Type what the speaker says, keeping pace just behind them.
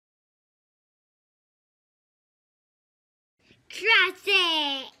Trust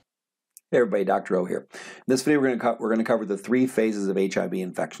it! Hey everybody, Dr. O here. In this video, we're going to cover the 3 phases of HIV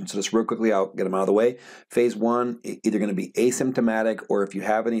infection. So just real quickly, I'll get them out of the way. Phase 1, either going to be asymptomatic, or if you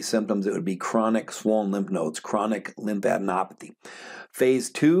have any symptoms, it would be chronic swollen lymph nodes, chronic lymphadenopathy. Phase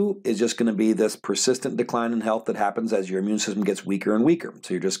 2 is just going to be this persistent decline in health that happens as your immune system gets weaker and weaker.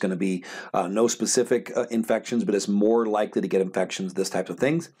 So you're just going to be no specific infections, but it's more likely to get infections, this types of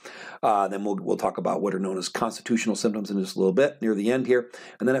things. Then we'll talk about what are known as constitutional symptoms in just a little bit near the end here.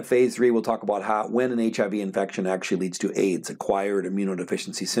 And then at phase 3, we'll talk about when an HIV infection actually leads to AIDS, acquired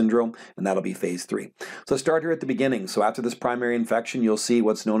immunodeficiency syndrome, and that'll be phase 3. So let's start here at the beginning. So after this primary infection, you'll see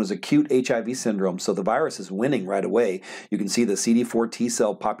what's known as acute HIV syndrome. So the virus is winning right away. You can see the CD4 T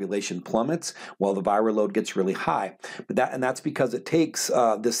cell population plummets while the viral load gets really high. And that's because it takes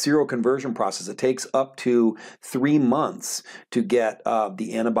this seroconversion process. It takes up to 3 months to get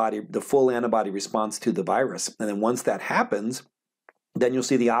the full antibody response to the virus. And then once that happens, then you'll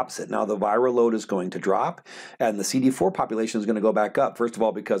see the opposite. Now the viral load is going to drop and the CD4 population is going to go back up. First of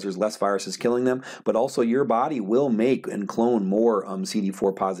all, because there's less viruses killing them, but also your body will make and clone more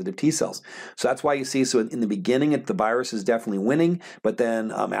CD4 positive T cells. So that's why you see, so in the beginning, the virus is definitely winning, but then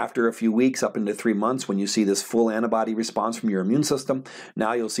after a few weeks, up into 3 months, when you see this full antibody response from your immune system,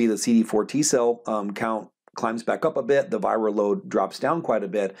 now you'll see the CD4 T cell count climbs back up a bit, the viral load drops down quite a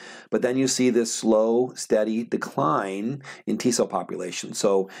bit, but then you see this slow, steady decline in T cell population.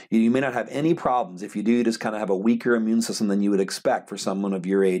 So you may not have any problems. If you do, you just kind of have a weaker immune system than you would expect for someone of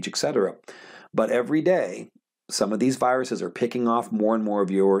your age, etc. But every day, some of these viruses are picking off more and more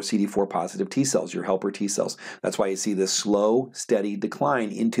of your CD4 positive T cells, your helper T cells. That's why you see this slow, steady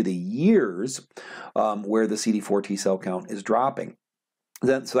decline into the years where the CD4 T cell count is dropping.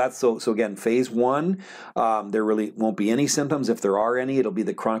 So again, phase 1, there really won't be any symptoms. If there are any, it'll be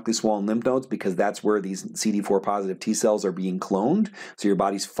the chronically swollen lymph nodes, because that's where these CD4 positive T cells are being cloned. So your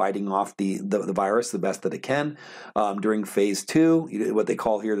body's fighting off the virus the best that it can. During phase 2, what they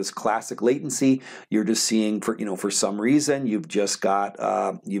call here this classic latency, you're just seeing for some reason you've got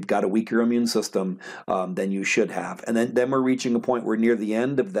a weaker immune system than you should have. And then we're reaching a point where near the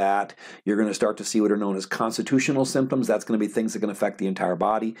end of that, you're going to start to see what are known as constitutional symptoms. That's going to be things that can affect the entire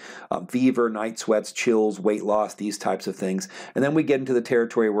body, fever, night sweats, chills, weight loss, these types of things. And then we get into the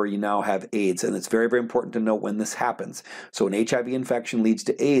territory where you now have AIDS, and it's very, very important to note when this happens. So an HIV infection leads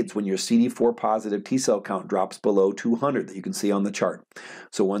to AIDS when your CD4 positive T cell count drops below 200 that you can see on the chart.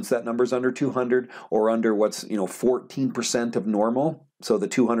 So once that number is under 200 or under what's 14% of normal, so the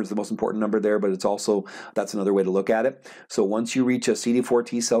 200 is the most important number there, but it's also, that's another way to look at it. So once you reach a CD4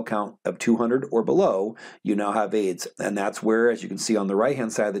 T cell count of 200 or below, you now have AIDS. And that's where, as you can see on the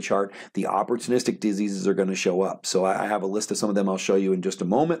right-hand side of the chart, the opportunistic diseases are going to show up. So I have a list of some of them I'll show you in just a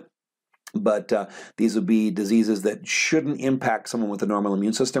moment. But these would be diseases that shouldn't impact someone with a normal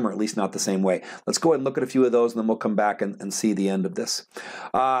immune system, or at least not the same way. Let's go ahead and look at a few of those, and then we'll come back and see the end of this.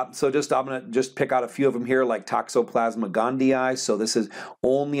 I'm going to just pick out a few of them here, like Toxoplasma gondii. So this is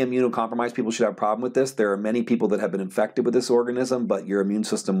only immunocompromised people should have a problem with this. There are many people that have been infected with this organism, but your immune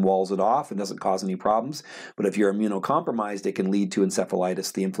system walls it off and doesn't cause any problems. But if you're immunocompromised, it can lead to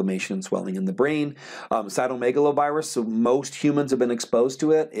encephalitis, the inflammation and swelling in the brain. Cytomegalovirus, so most humans have been exposed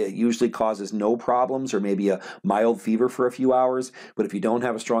to it. It usually causes no problems or maybe a mild fever for a few hours. But if you don't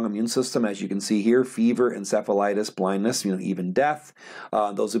have a strong immune system, as you can see here, fever, encephalitis, blindness, even death,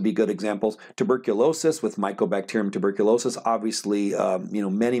 those would be good examples. Tuberculosis with Mycobacterium tuberculosis, obviously,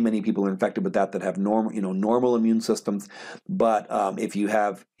 many people are infected with that have normal immune systems. But if you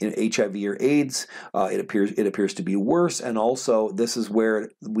have HIV or AIDS, it appears to be worse. And also, this is where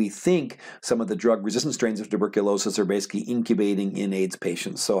we think some of the drug-resistant strains of tuberculosis are basically incubating in AIDS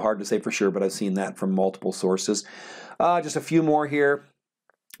patients. So hard to say for sure, but I've seen that from multiple sources. Just a few more here.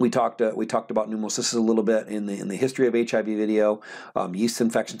 We talked about pneumocystis a little bit in the history of HIV video. Yeast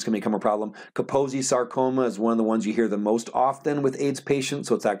infections can become a problem. Kaposi sarcoma is one of the ones you hear the most often with AIDS patients.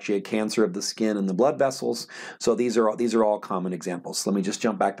 So it's actually a cancer of the skin and the blood vessels. So these are all common examples. So let me just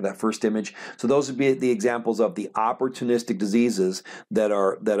jump back to that first image. So those would be the examples of the opportunistic diseases that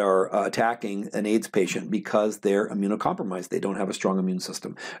are attacking an AIDS patient because they're immunocompromised. They don't have a strong immune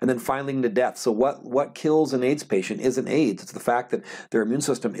system. And then finally, to death. So what kills an AIDS patient isn't AIDS. It's the fact that their immune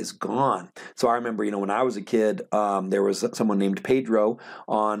system is gone. So I remember, when I was a kid, there was someone named Pedro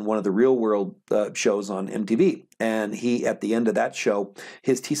on one of the Real World shows on MTV. and he, at the end of that show,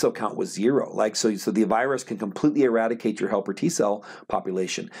 his T cell count was 0. Like, so the virus can completely eradicate your helper T cell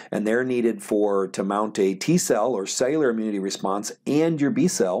population, and they're needed to mount a T cell or cellular immunity response and your B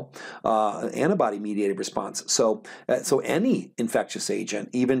cell antibody mediated response. So any infectious agent,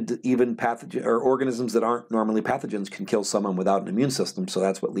 even pathogen or organisms that aren't normally pathogens, can kill someone without an immune system. So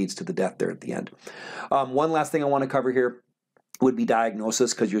that's what leads to the death there at the end. One last thing I want to cover here would be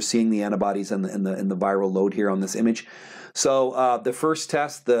diagnosis, because you're seeing the antibodies and the viral load here on this image. So the first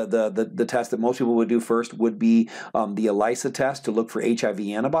test, the test that most people would do first would be the ELISA test to look for HIV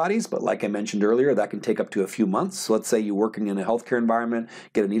antibodies. But like I mentioned earlier, that can take up to a few months. So let's say you're working in a healthcare environment,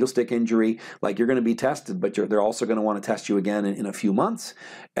 get a needle stick injury, like you're going to be tested, but they're also going to want to test you again in a few months.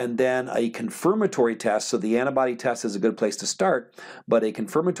 And then a confirmatory test. So the antibody test is a good place to start, but a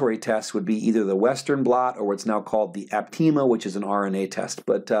confirmatory test would be either the Western blot or what's now called the Aptima, which is an RNA test,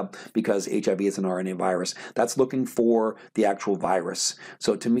 but because HIV is an RNA virus, that's looking for the actual virus.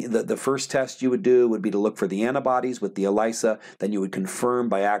 So to me, the first test you would do would be to look for the antibodies with the ELISA, then you would confirm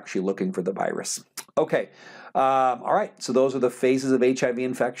by actually looking for the virus. Okay, all right, so those are the phases of HIV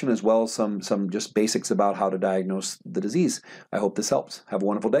infection, as well as some just basics about how to diagnose the disease. I hope this helps. Have a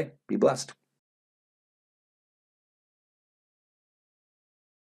wonderful day. Be blessed.